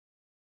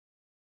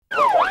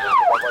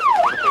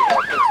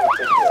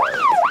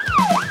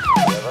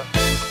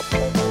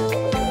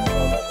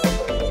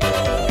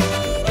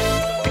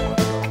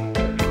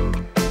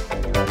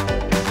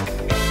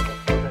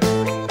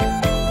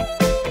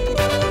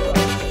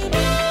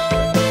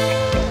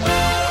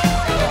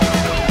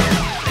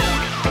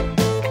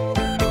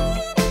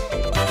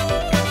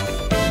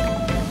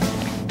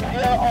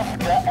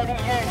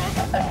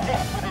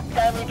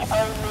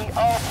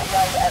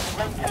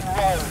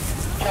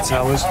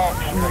office hours.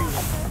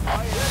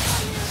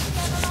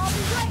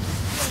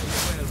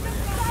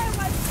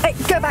 Hey,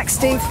 go back,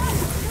 Steve.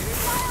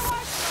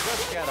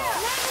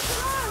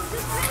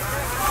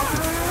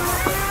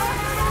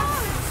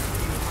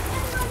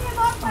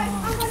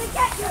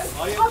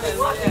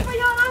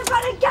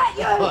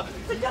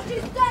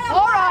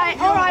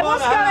 All right,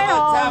 what's going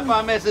on? Tap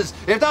on, missus.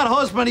 If that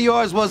husband of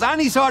yours was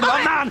any sort of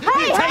a man, he'd take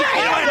you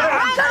in.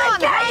 I'm gonna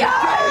get you!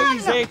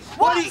 Easy.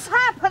 What's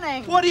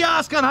happening? What are you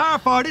asking her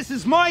for? This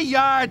is my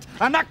yard,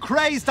 and that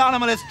crazed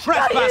animal is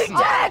trespassing. Don't you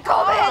dare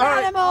call me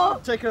an animal!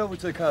 Take her over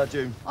to the car,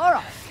 June. All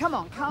right, come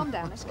on, calm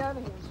down. Let's go over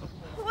here.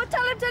 Well,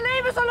 tell him to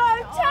leave us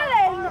alone. Tell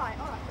him. All right.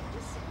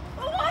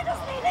 Well, why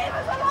doesn't he leave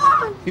us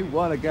alone? You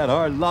want to get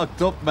her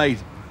locked up, mate.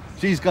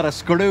 She's got a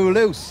screw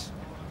loose.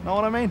 Know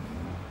what I mean?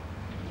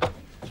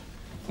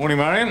 Morning,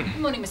 Marion.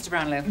 Good morning, Mr.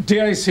 Brownlow.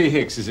 DIC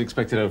Hicks is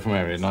expected over from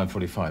area at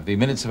 9:45. The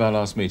minutes of our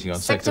last meeting on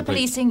Sector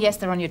policing, yes,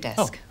 they're on your desk.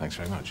 Oh, thanks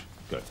very much.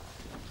 Good.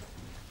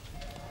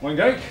 Morning,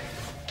 Jake.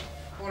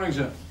 Morning,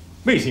 sir.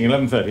 Meeting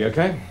 11:30,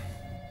 okay?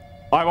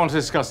 I want to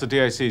discuss the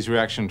DIC's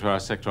reaction to our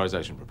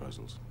sectorisation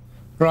proposals.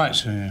 Right,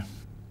 sir, yeah.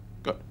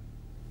 Good.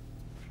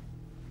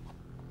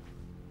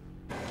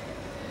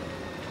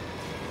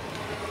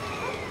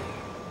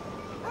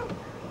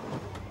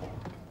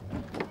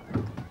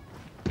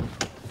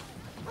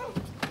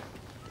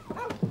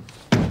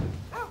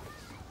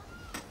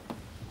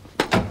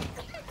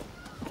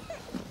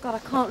 God, I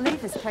can't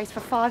leave this place for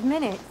 5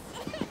 minutes.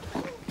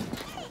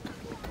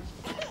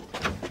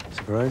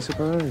 Surprise,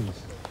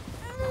 surprise.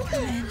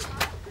 Come in.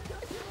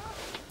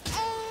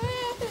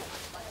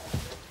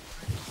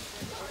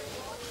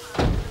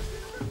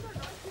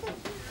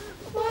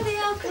 Why the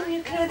hell couldn't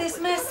you clear this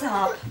mess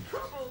up?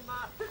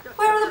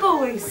 Where are the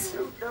boys?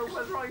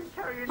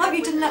 Hope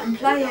you didn't let them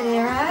play in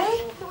here,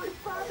 eh?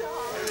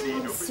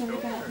 I'm sorry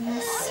about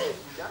this.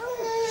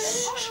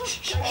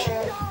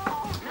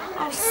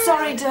 Oh,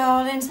 sorry,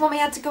 darlings. Mummy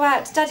had to go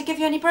out. Did Daddy give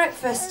you any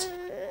breakfast?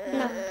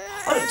 No.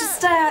 Oh, look, just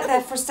stay out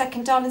there for a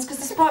second, darlings, because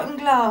there's broken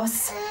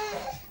glass.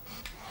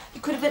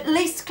 You could have at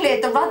least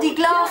cleared the ruddy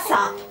glass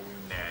up.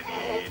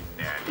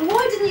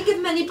 Why didn't you give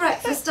them any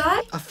breakfast,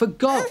 eh? I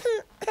forgot.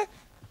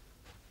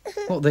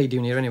 What are they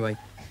doing here anyway?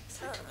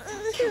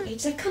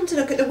 Courage, they've come to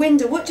look at the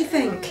window. What do you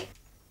think?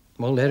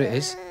 Well, there it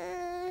is.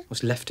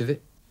 What's left of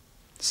it.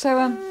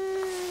 So,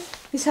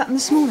 this happened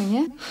this morning,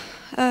 yeah?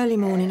 Early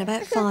morning,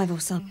 about 5 or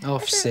something.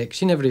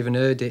 6:30. You never even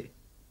heard it.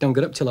 Don't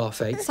get up till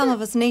 8:30. Some of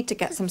us need to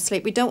get some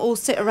sleep. We don't all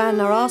sit around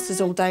our asses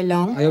all day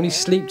long. I only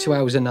sleep 2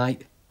 hours a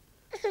night.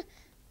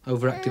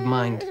 Overactive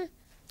mind.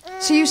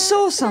 So you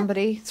saw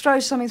somebody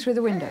throw something through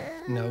the window?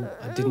 No,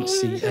 I didn't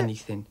see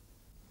anything.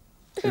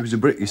 It was a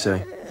brick, you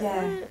say?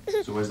 Yeah.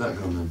 So where's that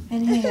gone, then?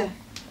 In here.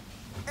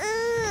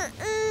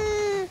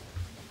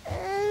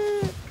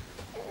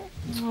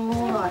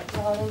 All right,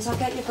 darlings, I'll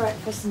get your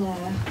breakfast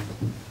now.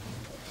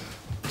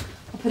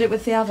 I'll put it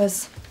with the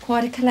others.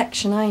 Quite a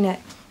collection, ain't it?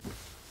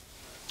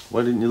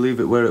 Why didn't you leave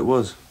it where it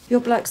was? Your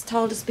blokes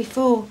told us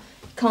before.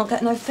 Can't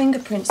get no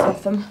fingerprints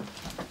off them.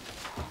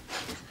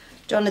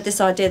 John had this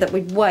idea that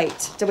we'd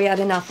wait till we had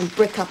enough and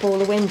brick up all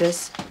the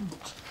windows.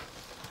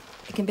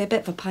 It can be a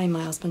bit of a pain,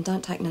 my husband.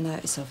 Don't take no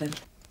notice of him.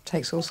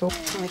 Takes all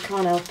sorts. I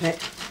can't help it.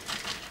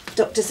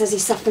 Doctor says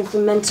he's suffering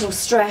from mental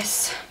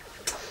stress.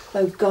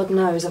 Though God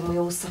knows, haven't we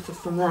all suffered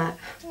from that?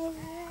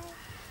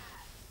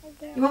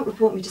 You won't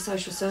report me to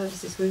social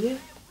services, will you?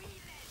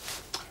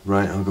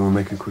 Right, I'll go and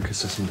make a quick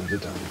assessment of the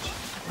damage.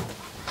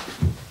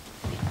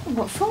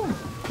 What for?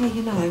 Yeah,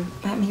 you know,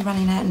 about me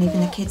running out and leaving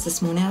the kids this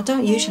morning. I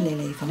don't usually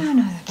leave them. No, there'll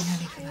be no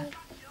need for that.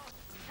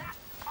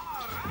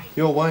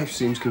 Your wife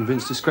seems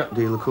convinced a scrap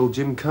dealer called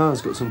Jim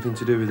Carr's got something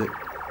to do with it.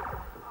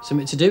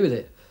 Something to do with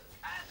it?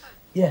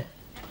 Yeah,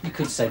 you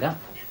could say that.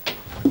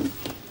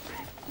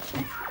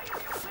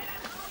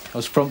 I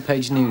was front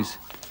page news.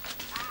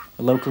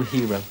 A local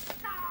hero.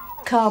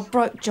 Carr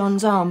broke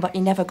John's arm, but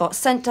he never got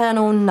sent down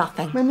or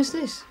nothing. When was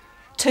this?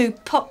 2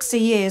 poxy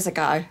years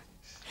ago.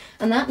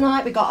 And that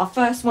night we got our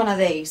first one of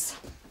these.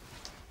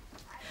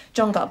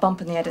 John got a bump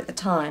in the head at the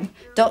time.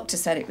 Doctor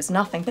said it was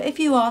nothing, but if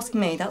you ask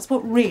me, that's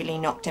what really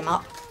knocked him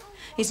up.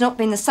 He's not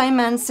been the same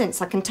man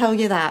since, I can tell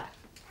you that.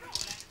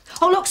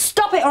 Oh, look,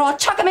 stop it or I'll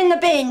chuck him in the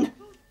bin!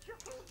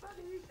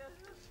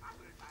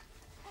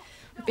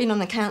 I've been on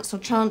the council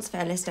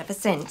transfer list ever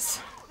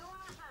since.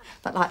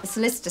 But like the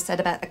solicitor said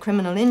about the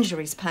criminal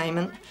injuries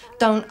payment,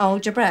 don't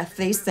hold your breath,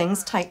 these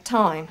things take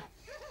time.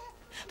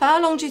 But how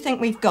long do you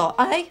think we've got,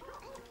 eh?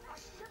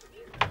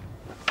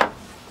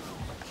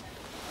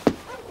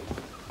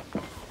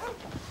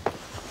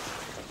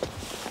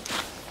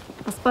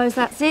 I suppose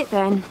that's it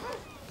then.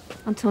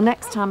 Until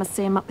next time I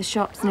see him up the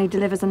shops and he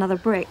delivers another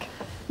brick.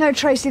 No,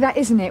 Tracy, that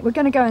isn't it. We're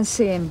going to go and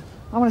see him.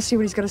 I want to see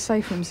what he's got to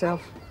say for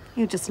himself.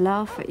 He'll just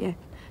laugh at you.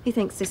 He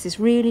thinks this is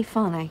really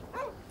funny.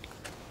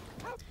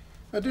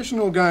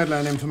 Additional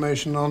guideline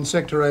information on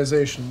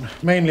sectorisation,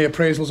 mainly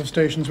appraisals of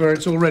stations where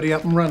it's already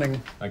up and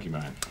running. Thank you,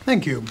 Marion.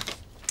 Thank you.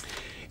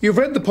 You've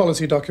read the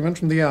policy document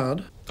from the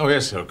Yard? Oh,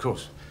 yes, sir, of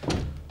course.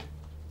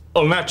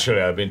 Well,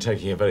 naturally, I've been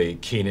taking a very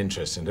keen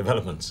interest in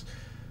developments.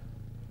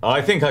 I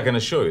think I can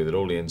assure you that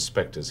all the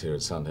inspectors here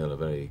at Sun Hill are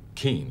very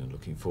keen and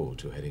looking forward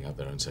to heading up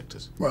their own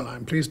sectors. Well,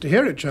 I'm pleased to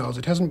hear it, Charles.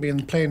 It hasn't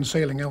been plain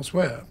sailing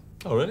elsewhere.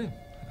 Oh, really?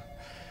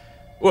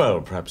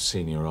 Well, perhaps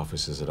senior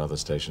officers at other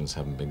stations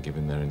haven't been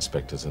giving their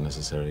inspectors the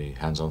necessary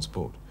hands-on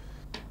support.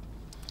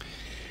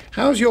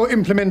 How's your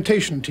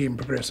implementation team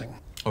progressing?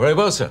 Oh, very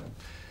well, sir.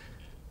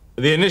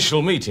 The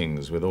initial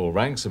meetings with all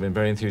ranks have been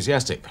very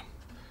enthusiastic.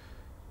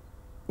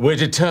 We're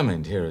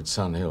determined here at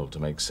Sun Hill to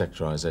make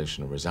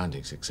sectorization a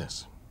resounding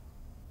success.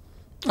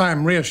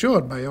 I'm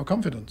reassured by your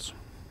confidence.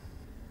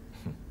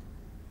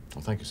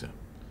 Well, thank you, sir.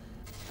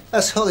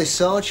 That's Holly,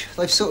 Sarge.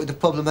 They've sorted the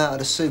problem out of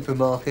the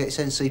supermarket. It's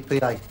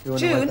NCPA. You're on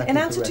the way June, back in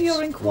into answer to arrest.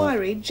 your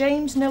inquiry,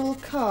 James Noel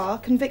Carr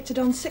convicted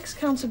on 6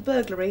 counts of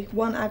burglary,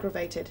 1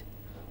 aggravated,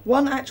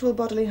 1 actual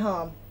bodily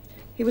harm.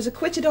 He was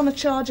acquitted on a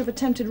charge of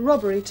attempted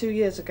robbery 2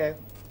 years ago.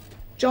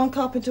 John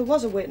Carpenter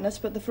was a witness,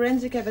 but the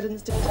forensic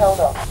evidence didn't hold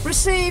up.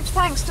 Received,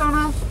 thanks,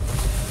 Donna.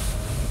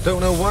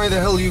 Don't know why the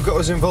hell you got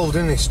us involved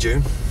in this,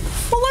 June.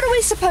 Well, what are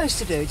we supposed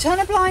to do? Turn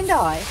a blind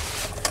eye?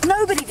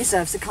 Nobody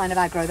deserves the kind of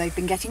aggro they've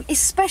been getting,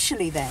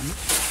 especially them.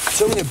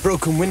 It's only a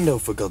broken window,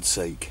 for God's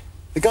sake.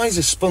 The guy's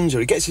a sponger.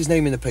 He gets his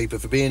name in the paper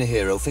for being a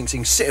hero, thinks he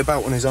can sit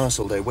about on his arse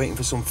all day waiting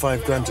for some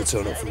 $5 to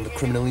turn up from the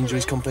criminal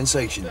injuries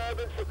compensation.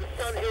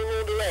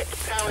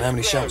 And how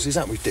many shouts is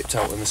that we've dipped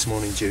out on this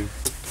morning, June?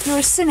 You're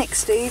a cynic,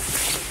 Steve.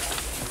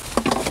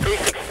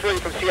 363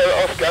 from Sierra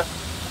Oscar.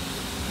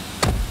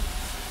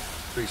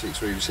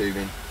 363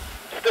 receiving.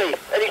 Steve,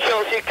 any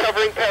chance you're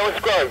covering Powers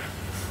Grove?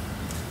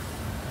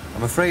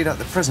 I'm afraid at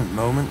the present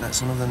moment,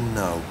 that's another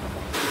no.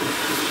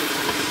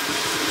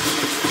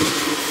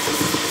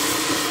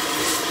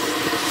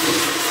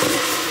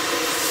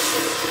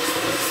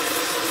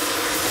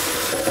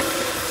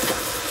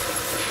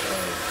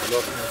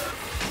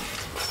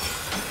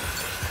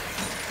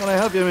 Can I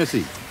help you,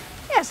 Missy?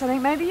 Yes, I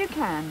think maybe you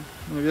can.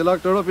 Have you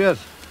locked her up yet?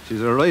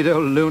 She's a right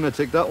old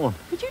lunatic, that one.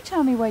 Could you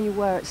tell me where you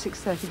were at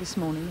 6:30 this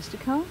morning, Mr.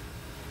 Carr?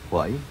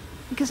 Why?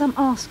 Because I'm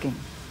asking.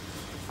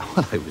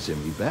 Well, I was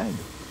in my bed.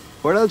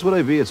 Where else would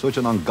I be at such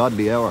an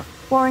ungodly hour?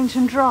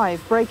 Warrington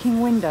Drive,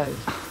 breaking windows.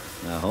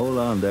 Now, hold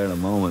on there a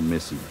moment,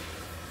 Missy.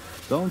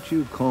 Don't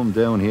you come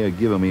down here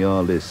giving me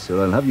all this,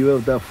 or I'll have you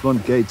out that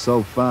front gate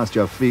so fast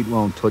your feet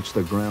won't touch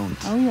the ground.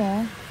 Oh,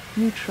 yeah?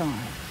 You try.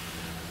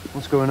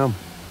 What's going on?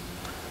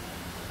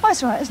 Oh,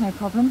 it's all right, there's no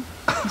problem.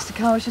 Mr.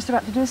 Carr was just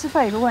about to do us a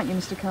favour, weren't you,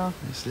 Mr. Carr?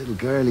 This little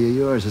girlie of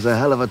yours has a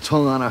hell of a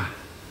tongue on her.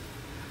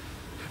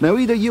 Now,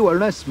 either you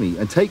arrest me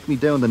and take me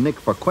down the nick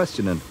for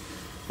questioning,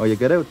 or you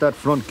get out that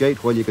front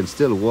gate while you can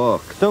still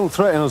walk. Don't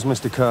threaten us,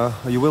 Mr. Carr,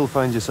 or you will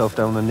find yourself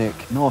down the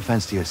nick. No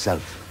offence to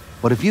yourself,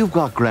 but if you've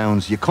got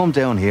grounds, you come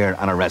down here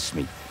and arrest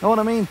me. Know what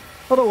I mean?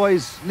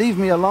 Otherwise, leave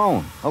me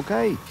alone,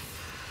 okay? You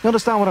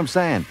understand what I'm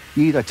saying?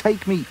 You either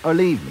take me or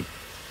leave me,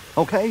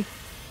 okay?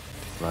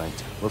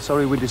 Right. Well,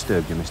 sorry we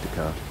disturbed you, Mr.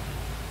 Carr.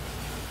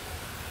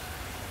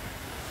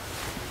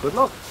 Good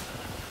luck.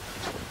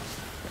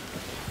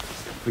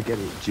 Forget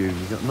it, June.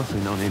 You got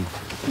nothing on him.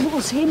 It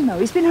was him, though.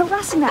 He's been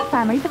harassing that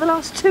family for the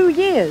last 2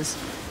 years.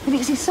 And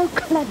he's so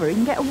clever he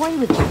can get away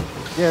with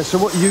it. Yeah, so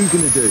what are you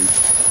going to do?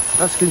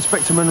 Ask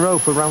Inspector Monroe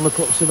for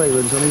round-the-clock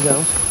surveillance on his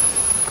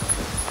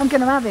house? I'm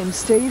going to have him,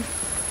 Steve.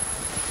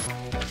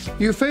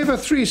 You favour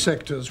 3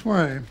 sectors.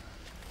 Why?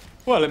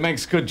 Well, it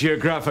makes good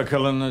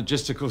geographical and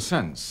logistical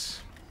sense.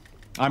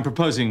 I'm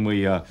proposing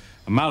we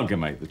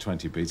amalgamate the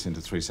 20 beats into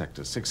 3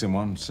 sectors, 6 in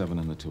one, 7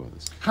 in the 2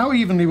 others. How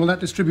evenly will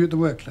that distribute the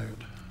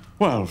workload?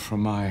 Well,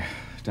 from my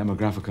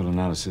demographical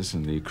analysis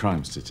and the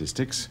crime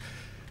statistics,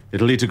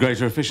 it'll lead to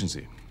greater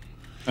efficiency.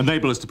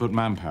 Enable us to put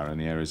manpower in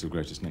the areas of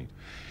greatest need.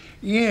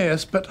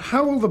 Yes, but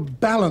how will the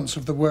balance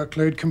of the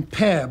workload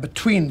compare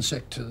between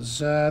sectors?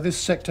 This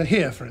sector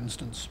here, for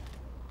instance.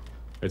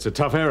 It's a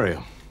tough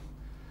area.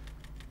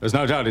 There's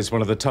no doubt it's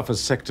one of the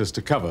toughest sectors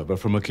to cover, but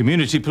from a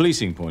community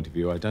policing point of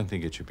view, I don't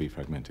think it should be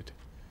fragmented.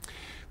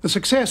 The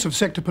success of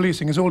sector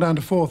policing is all down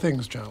to 4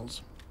 things,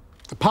 Charles.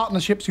 The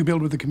partnerships you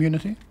build with the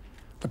community,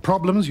 the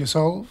problems you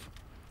solve,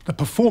 the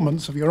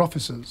performance of your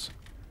officers,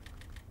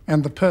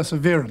 and the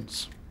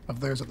perseverance of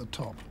those at the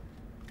top.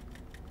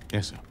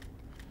 Yes, sir.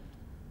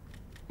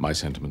 My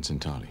sentiments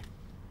entirely.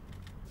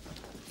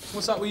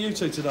 What's up with you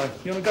two today?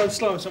 You want to go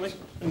slow or something?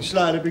 And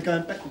slow, they'll be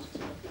going backwards.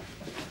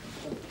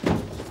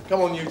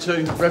 Come on, you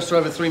two. Refs were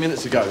over 3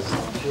 minutes ago.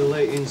 We're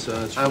late in,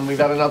 Sarge. And we've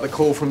had another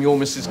call from your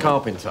Mrs.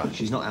 Carpenter.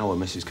 She's not our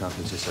Mrs.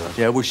 Carpenter, sir.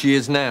 Yeah, well, she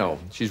is now.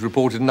 She's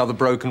reported another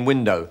broken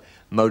window.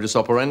 Modus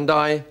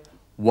operandi,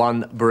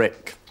 1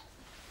 brick.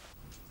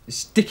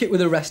 Stick it with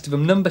the rest of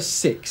them. Number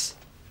 6.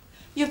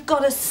 You've got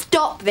to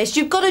stop this.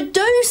 You've got to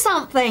do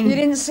something. You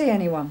didn't see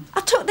anyone?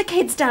 I took the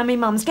kids down my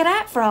mum's. Get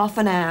out for half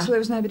an hour. So there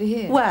was nobody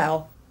here?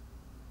 Well,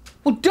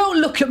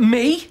 don't look at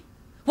me.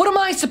 What am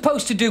I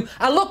supposed to do?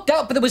 I looked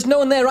out, but there was no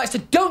one there, right? So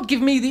don't give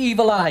me the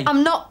evil eye.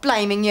 I'm not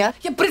blaming you.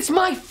 Yeah, but it's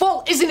my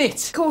fault, isn't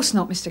it? Of course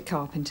not, Mr.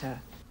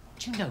 Carpenter.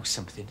 Do you know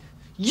something?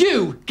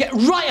 You get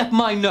right up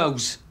my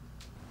nose.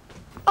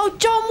 Oh,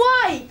 John,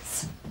 wait!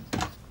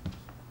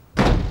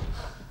 Oh,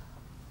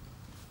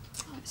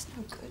 it's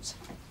no good.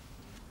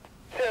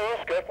 Sir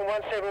Oscar from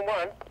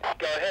 171.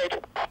 Go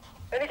ahead.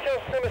 Any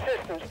chance of some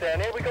assistance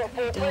down here? We got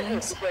 4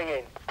 prisoners to bring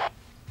in.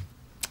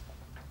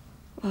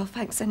 Well,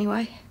 thanks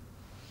anyway.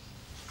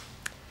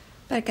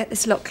 Better get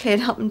this lot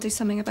cleared up and do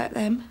something about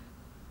them.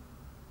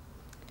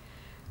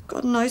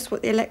 God knows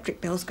what the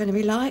electric bill's going to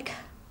be like.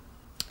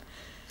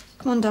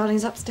 Come on,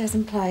 darlings, upstairs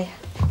and play.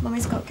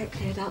 Mummy's got to get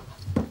cleared up.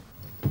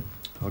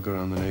 I'll go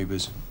around the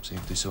neighbours, see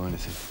if they saw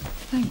anything.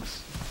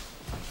 Thanks.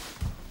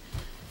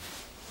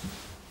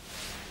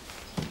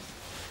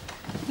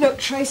 Look,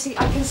 Tracy,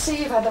 I can see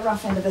you've had the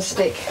rough end of the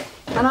stick.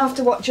 And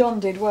after what John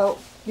did, well,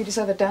 you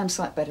deserve a damn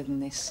sight better than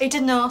this. He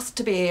didn't ask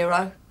to be a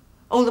hero.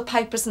 All the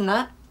papers and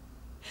that.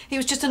 He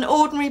was just an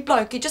ordinary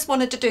bloke. He just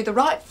wanted to do the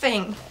right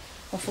thing.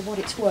 Well, for what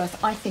it's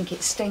worth, I think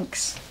it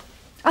stinks.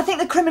 I think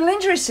the criminal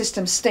injury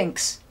system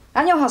stinks.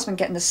 And your husband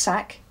getting the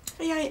sack.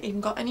 He ain't even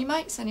got any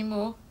mates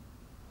anymore.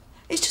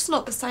 He's just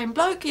not the same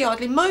bloke. He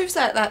hardly moves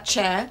out that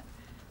chair.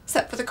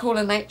 Except for the call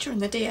of nature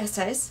and the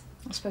DSS.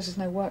 I suppose there's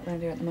no work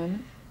round here at the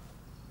moment.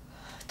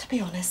 To be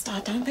honest,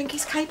 I don't think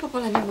he's capable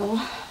anymore.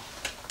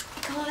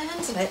 He can't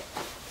handle it.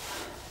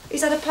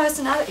 He's had a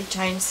personality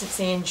change since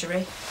the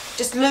injury.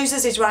 Just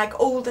loses his rag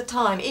all the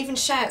time, even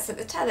shouts at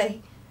the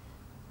telly.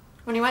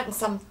 When he went on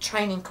some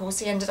training course,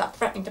 he ended up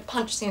threatening to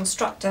punch the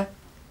instructor.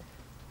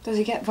 Does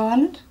he get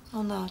violent?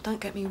 Oh no, don't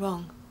get me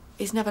wrong.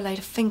 He's never laid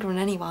a finger on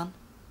anyone.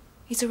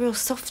 He's a real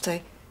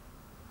softy.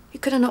 He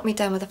could have knocked me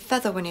down with a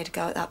feather when he had to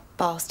go at that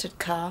bastard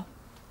car.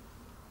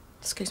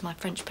 Excuse my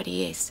French, but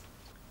he is.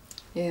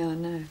 Yeah, I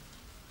know.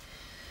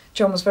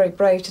 John was very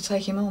brave to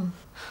take him on.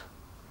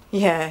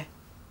 Yeah,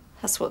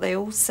 that's what they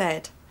all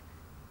said.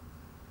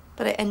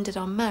 But it ended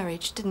our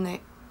marriage, didn't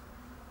it?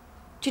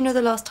 Do you know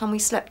the last time we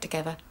slept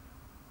together?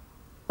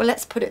 Well,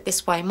 let's put it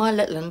this way. My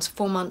little one's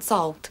 4 months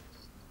old.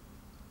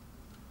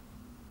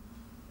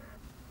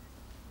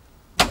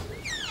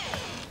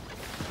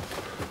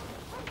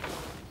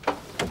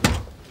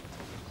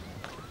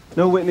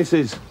 No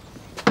witnesses.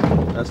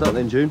 That's that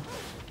then, June.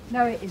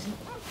 No, it isn't.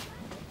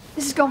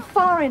 This has gone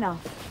far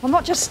enough. I'm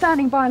not just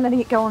standing by and letting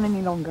it go on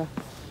any longer.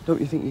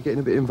 Don't you think you're getting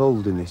a bit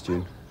involved in this,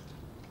 June?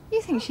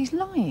 You think she's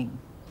lying?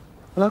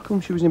 Well, how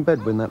come she was in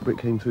bed when that brick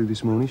came through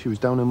this morning? She was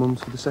down her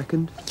mum's for the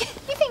second. You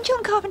think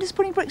John Carpenter's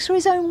putting bricks through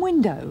his own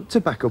window? To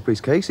back up his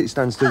case, it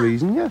stands to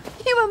reason, yeah.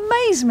 You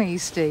amaze me,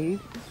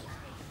 Steve.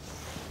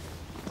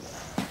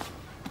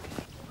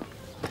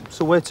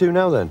 So where to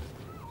now, then?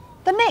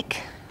 The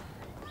Nick.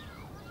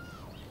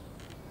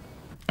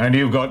 And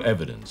you've got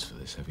evidence for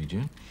this, have you,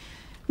 June?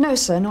 No,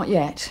 sir, not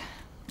yet.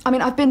 I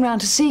mean, I've been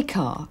round to see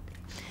Carr.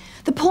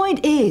 The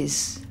point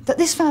is that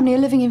this family are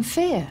living in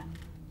fear.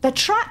 They're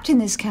trapped in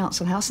this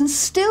council house and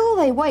still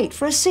they wait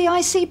for a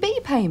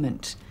CICB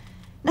payment.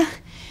 Now,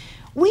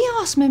 we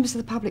ask members of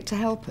the public to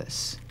help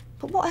us,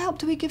 but what help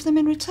do we give them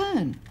in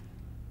return?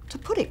 To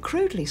put it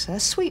crudely, sir,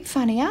 sweet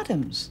Fanny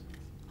Adams.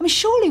 I mean,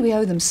 surely we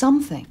owe them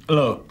something.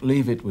 Look,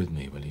 leave it with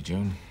me, will you,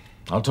 June?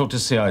 I'll talk to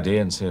CID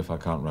and see if I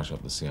can't rush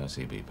up the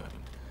CICB payment.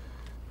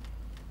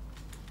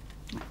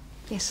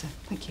 Yes, sir.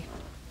 Thank you.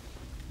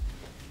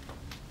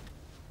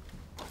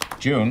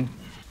 June?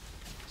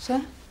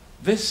 Sir?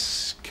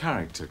 This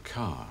character,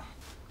 Carr,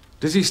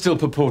 does he still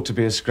purport to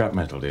be a scrap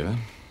metal dealer?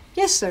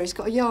 Yes, sir. He's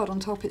got a yard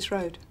on Tolpits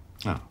Road.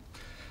 Oh.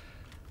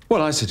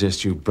 Well, I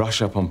suggest you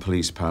brush up on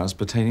police powers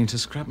pertaining to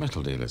scrap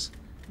metal dealers.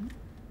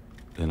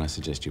 Then I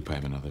suggest you pay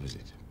him another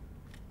visit.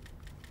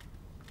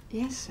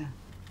 Yes, sir.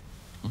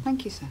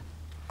 Thank you, sir.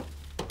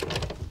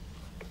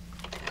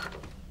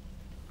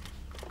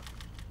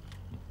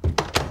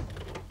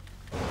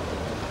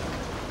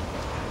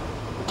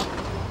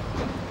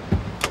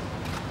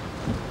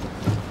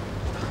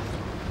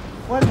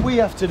 Why do we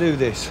have to do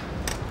this?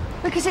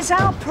 Because it's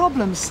our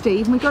problem,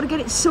 Steve, and we've got to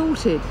get it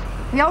sorted.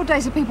 The old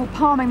days of people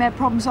palming their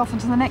problems off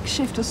until the next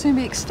shift will soon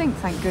be extinct,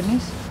 thank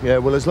goodness. Yeah,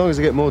 well, as long as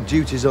I get more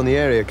duties on the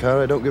area,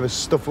 Cara, I don't give a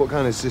stuff what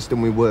kind of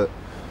system we work.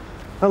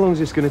 How long is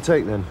this going to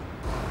take, then?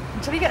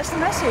 Until he gets the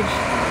message.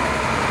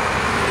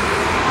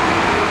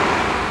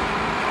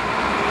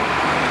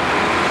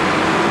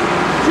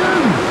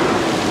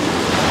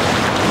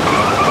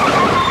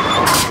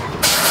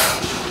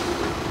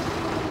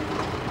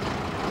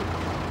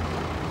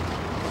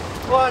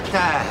 What the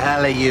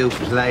hell are you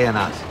playing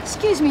at?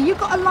 Excuse me, you've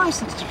got a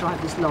licence to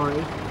drive this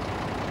lorry?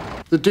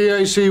 The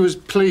DAC was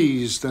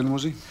pleased, then,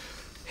 was he?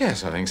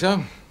 Yes, I think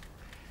so.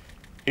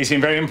 He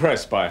seemed very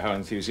impressed by how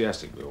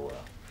enthusiastic we all were.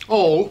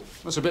 All?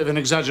 That's a bit of an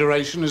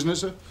exaggeration, isn't it,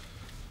 sir?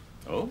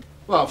 Oh?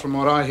 Well, from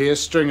what I hear,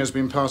 Stringer's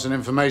been passing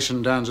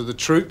information down to the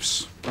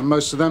troops, and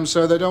most of them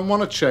say they don't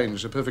want to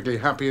change. They're perfectly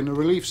happy in the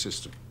relief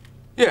system.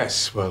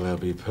 Yes, well, they'll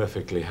be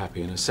perfectly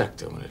happy in a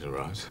sector when it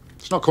arrives.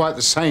 It's not quite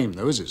the same,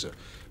 though, is it, sir?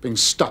 Being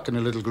stuck in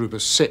a little group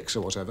of 6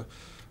 or whatever.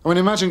 I mean,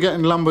 imagine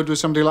getting lumbered with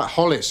somebody like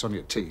Hollis on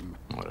your team.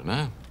 I don't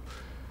know.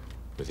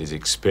 With his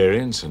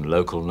experience and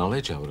local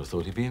knowledge, I would have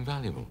thought he'd be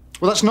invaluable.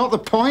 Well, that's not the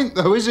point,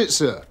 though, is it,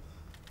 sir?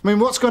 I mean,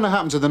 what's going to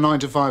happen to the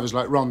 9-to-5ers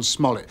like Ron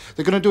Smollett?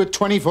 They're going to do a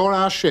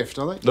 24-hour shift,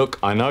 are they? Look,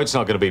 I know it's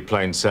not going to be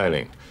plain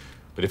sailing,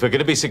 but if we're going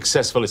to be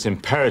successful, it's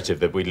imperative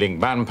that we link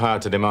manpower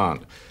to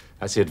demand.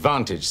 That's the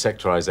advantage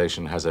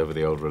sectorization has over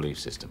the old relief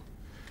system.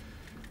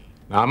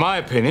 Now, in my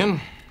opinion,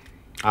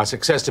 our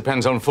success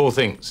depends on 4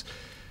 things.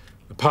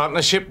 The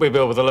partnership we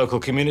build with the local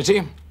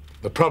community,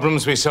 the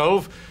problems we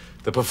solve,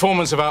 the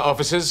performance of our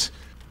officers,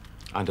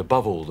 and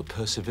above all, the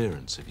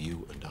perseverance of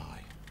you and I.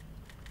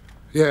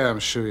 Yeah, I'm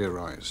sure you're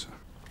right, sir.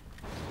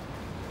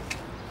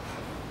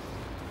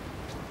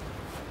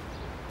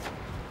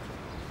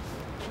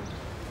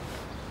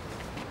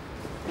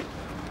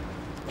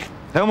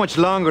 How much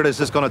longer is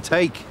this going to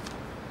take?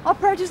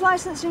 Operator's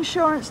license,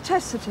 insurance,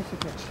 test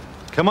certificate.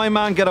 Can my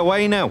man get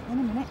away now? In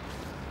a minute.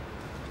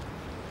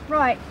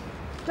 Right.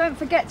 Don't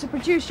forget to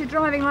produce your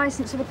driving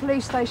license at the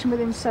police station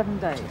within 7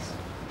 days.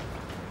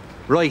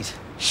 Right.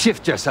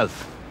 Shift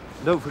yourself.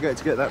 Don't forget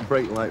to get that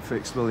brake light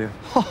fixed, will you?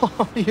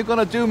 You're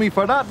going to do me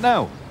for that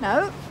now?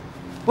 No.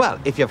 Well,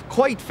 if you've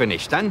quite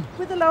finished, then.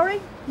 With the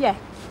lorry? Yeah.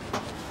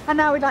 And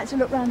now we'd like to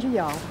look round your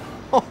yard.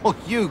 Oh,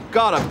 you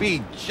gotta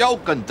be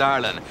joking,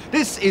 darling.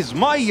 This is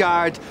my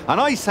yard,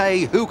 and I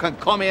say who can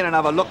come in and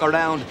have a look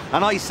around,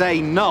 and I say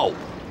no.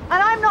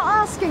 And I'm not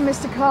asking,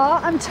 Mr.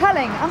 Carr, I'm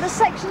telling. Under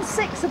Section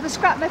 6 of the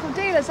Scrap Metal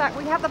Dealers Act,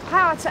 we have the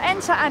power to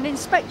enter and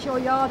inspect your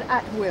yard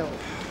at will.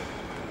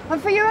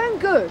 And for your own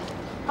good,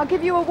 I'll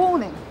give you a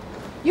warning.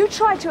 You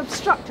try to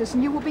obstruct us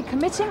and you will be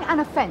committing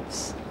an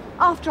offence.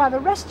 After I've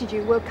arrested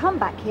you, we'll come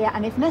back here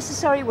and if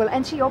necessary, we'll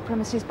enter your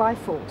premises by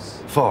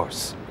force.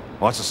 Force?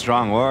 What's a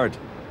strong word?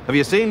 Have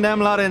you seen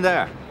them lot in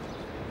there?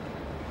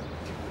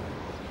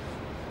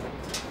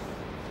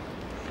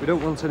 We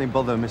don't want any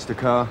bother, Mr.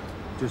 Carr.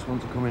 Just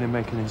want to come in and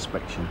make an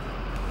inspection.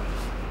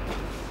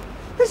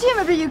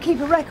 Presumably you keep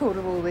a record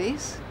of all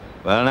these.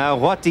 Well, now,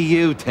 what do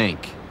you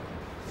think?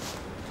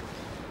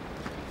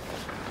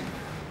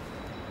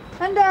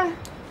 And,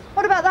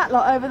 what about that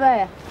lot over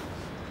there?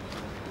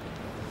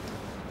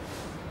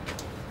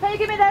 Can you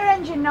give me their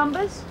engine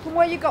numbers and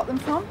where you got them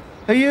from?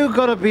 Are you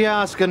gonna be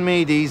asking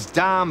me these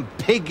damn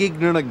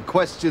pig-ignorant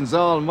questions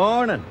all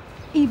morning?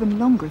 Even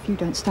longer if you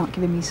don't start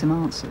giving me some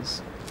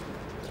answers.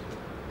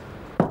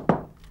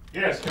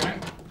 Yes, come in.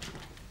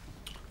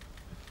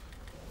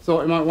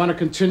 Thought you might want to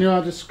continue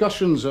our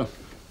discussions, sir.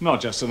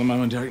 Not just at the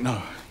moment, Derek,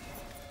 no.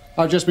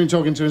 I've just been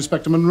talking to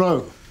Inspector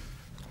Monroe.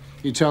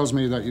 He tells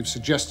me that you've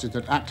suggested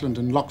that Ackland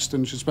and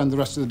Loxton should spend the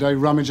rest of the day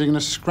rummaging in a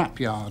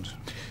scrapyard.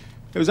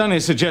 It was only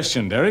a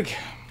suggestion, Derek.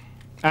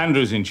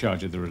 Andrew's in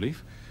charge of the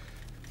relief.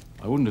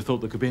 I wouldn't have thought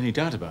there could be any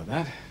doubt about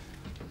that.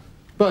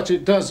 But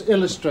it does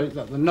illustrate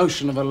that the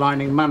notion of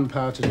aligning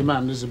manpower to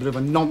demand is a bit of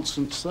a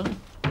nonsense, though.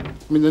 I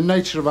mean, the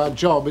nature of our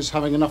job is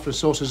having enough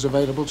resources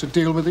available to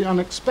deal with the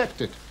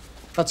unexpected.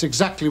 That's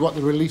exactly what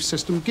the relief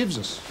system gives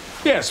us.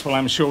 Yes, well,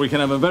 I'm sure we can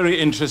have a very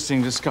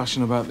interesting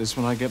discussion about this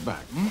when I get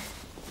back.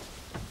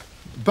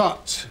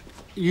 But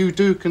you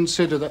do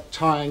consider that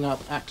tying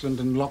up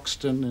Ackland and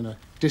Loxton in a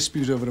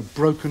dispute over a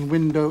broken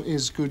window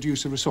is good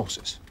use of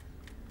resources?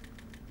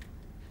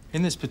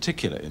 In this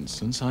particular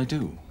instance, I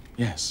do,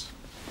 yes.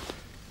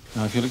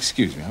 Now, if you'll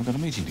excuse me, I've got a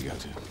meeting to go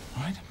to,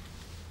 all right?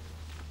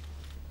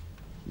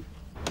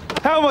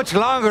 How much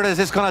longer is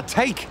this gonna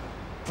take?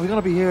 We're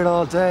gonna be here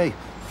all day.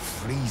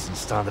 Freezing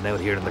standing out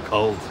here in the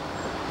cold.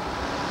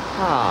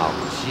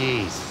 Oh,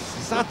 Jesus,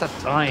 is that the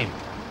time?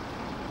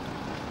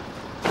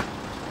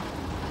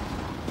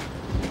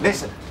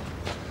 Listen,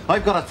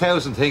 I've got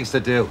 1,000 things to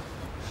do.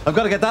 I've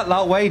got to get that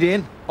lot weighed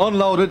in,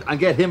 unloaded, and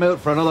get him out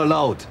for another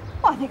load.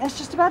 Well, I think that's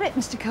just about it,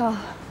 Mr. Carr.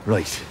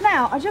 Right.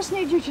 Now, I just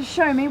need you to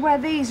show me where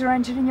these are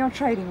entered in your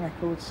trading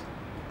records.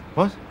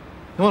 What?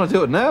 You want to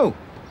do it now?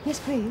 Yes,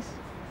 please.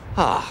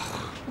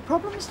 Ah. A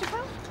problem, Mr.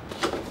 Carr?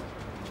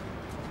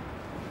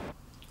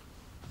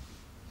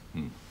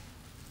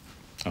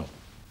 Oh,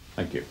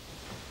 thank you.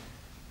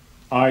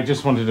 I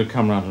just wanted to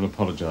come round and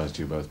apologise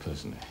to you both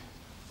personally.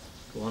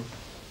 Go on.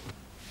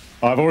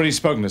 I've already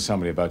spoken to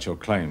somebody about your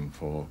claim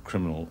for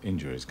criminal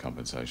injuries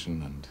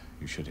compensation, and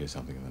you should hear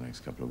something in the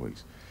next couple of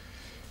weeks.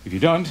 If you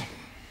don't,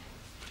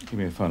 give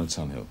me a phone at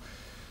Sunhill.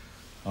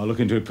 I'll look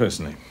into it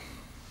personally.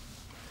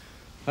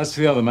 As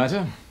to the other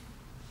matter,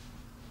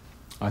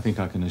 I think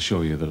I can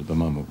assure you that at the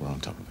moment we're on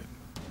top of it.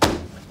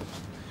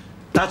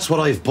 That's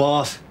what I've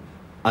bought,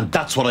 and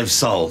that's what I've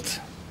sold.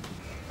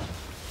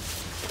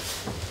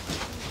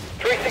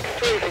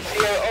 363 from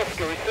Sierra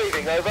Oscar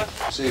receiving, over.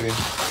 Receiving.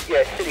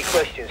 Yeah, silly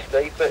question,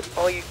 Steve, but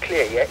are you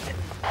clear yet?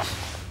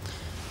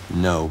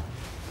 No.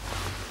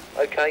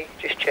 Okay,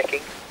 just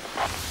checking.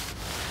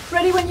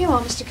 Ready when you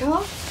are, Mr.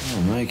 Carr.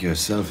 Oh, make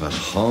yourself at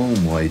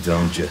home, why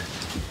don't you?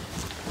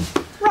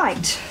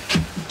 Right.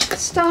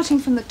 Starting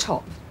from the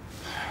top.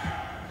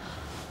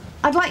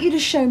 I'd like you to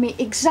show me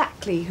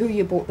exactly who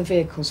you bought the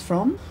vehicles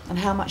from and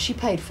how much you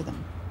paid for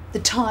them, the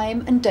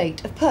time and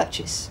date of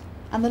purchase,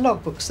 and the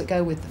logbooks that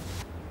go with them.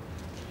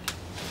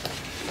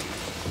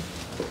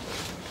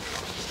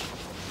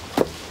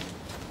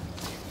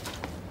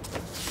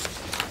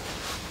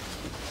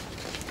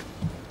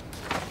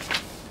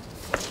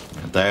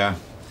 There.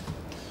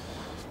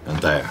 And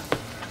there.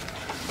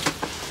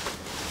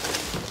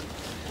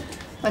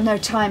 And no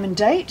time and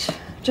date,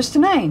 just a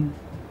name.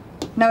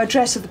 No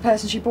address of the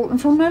person she bought them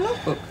from, no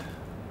logbook.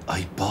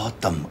 I bought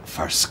them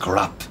for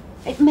scrap.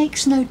 It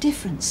makes no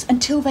difference.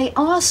 Until they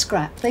are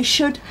scrap, they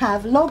should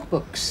have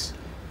logbooks.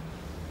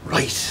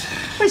 Right.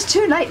 Well, it's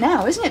too late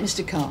now, isn't it,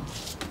 Mr. Carr?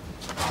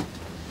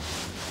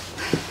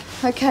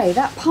 OK,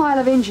 that pile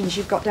of engines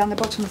you've got down the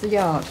bottom of the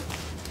yard.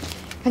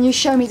 Can you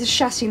show me the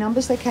chassis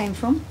numbers they came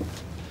from?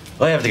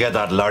 I have to get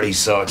that lorry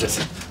sorted.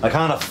 I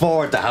can't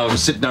afford to have them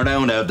sitting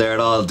around out there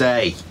all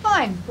day.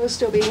 Fine, we'll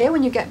still be here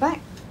when you get back.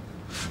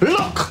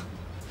 Look!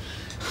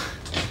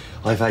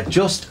 I've had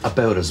just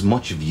about as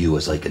much of you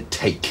as I could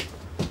take.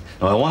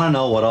 Now, I want to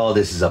know what all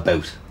this is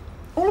about.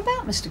 All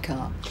about, Mr.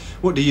 Carr.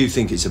 What do you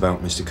think it's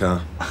about, Mr.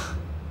 Carr?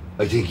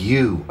 I think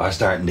you are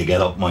starting to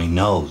get up my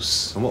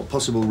nose. And what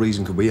possible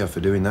reason could we have for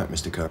doing that,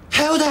 Mr. Carr?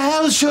 How the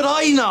hell should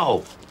I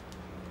know?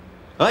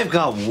 I've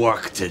got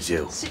work to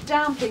do. Sit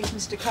down, please,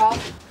 Mr. Carr.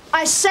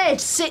 I said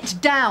sit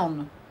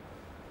down.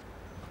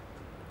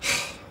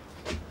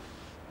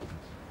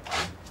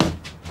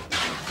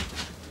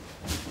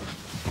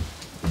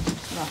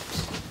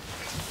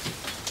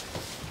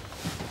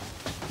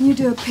 Can you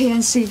do a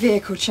PNC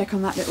vehicle check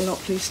on that little lot,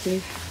 please,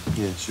 Steve?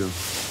 Yeah, sure.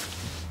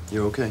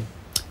 You okay?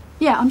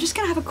 Yeah, I'm just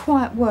going to have a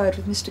quiet word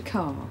with Mr.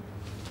 Carr.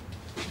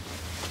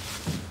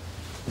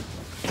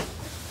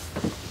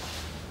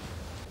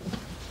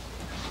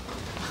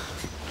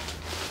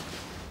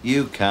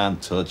 You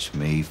can't touch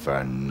me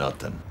for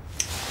nothing.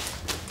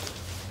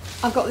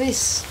 I've got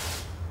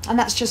this, and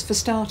that's just for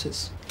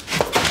starters.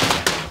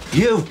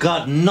 You've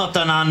got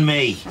nothing on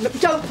me. And look,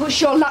 don't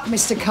push your luck,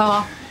 Mr.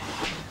 Carr.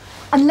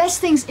 Unless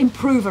things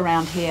improve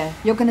around here,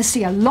 you're going to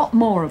see a lot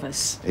more of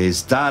us.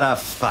 Is that a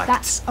fact?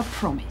 That's a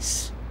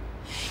promise.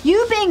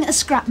 You being a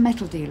scrap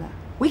metal dealer,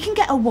 we can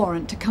get a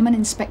warrant to come and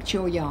inspect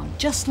your yard,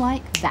 just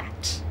like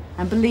that.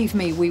 And believe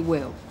me, we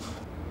will.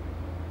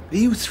 Are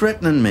you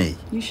threatening me?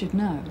 You should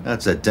know.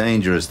 That's a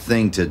dangerous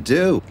thing to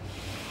do.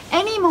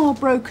 Any more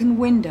broken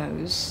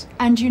windows,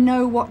 and you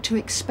know what to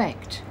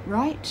expect,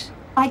 right?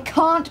 I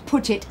can't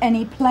put it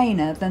any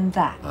plainer than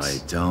that. I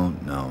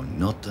don't know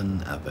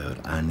nothing about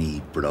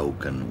any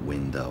broken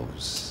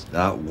windows.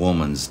 That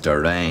woman's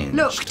deranged.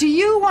 Look, do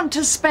you want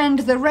to spend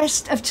the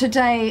rest of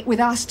today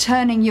with us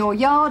turning your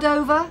yard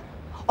over?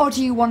 Or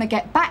do you want to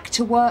get back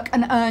to work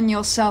and earn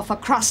yourself a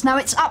crust? Now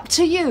it's up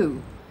to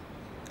you.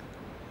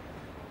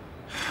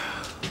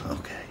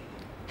 Okay.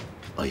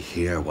 I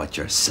hear what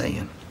you're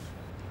saying.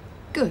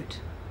 Good.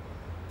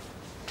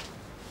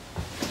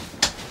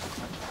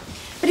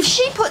 But if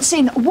she puts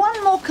in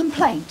one more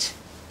complaint,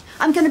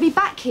 I'm going to be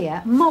back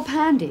here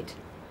mob-handed.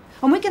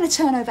 And we're going to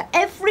turn over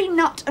every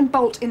nut and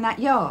bolt in that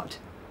yard.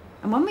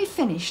 And when we've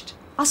finished,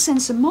 I'll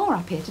send some more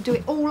up here to do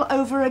it all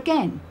over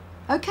again.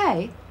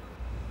 OK?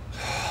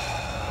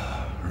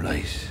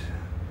 Right.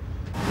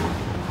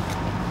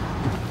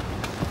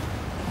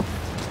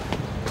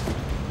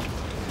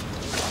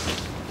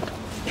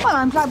 Well,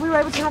 I'm glad we were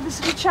able to have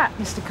this little chat,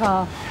 Mr.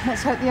 Carr.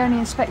 Let's hope the only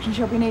inspections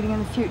you'll be needing in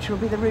the future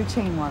will be the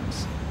routine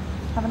ones.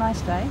 Have a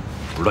nice day.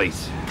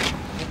 Right.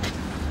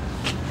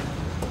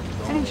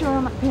 Any joy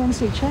on that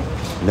PNC check?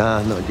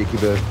 Nah, not a dicky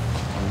bird.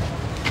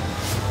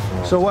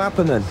 So what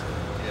happened then?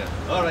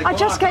 Yeah. All right, I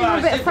just gave him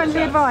a bit of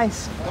friendly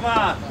advice. Come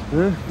on.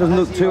 Doesn't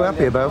look too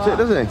happy about it,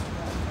 does he?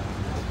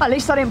 At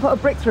least I didn't put a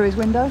brick through his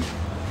window.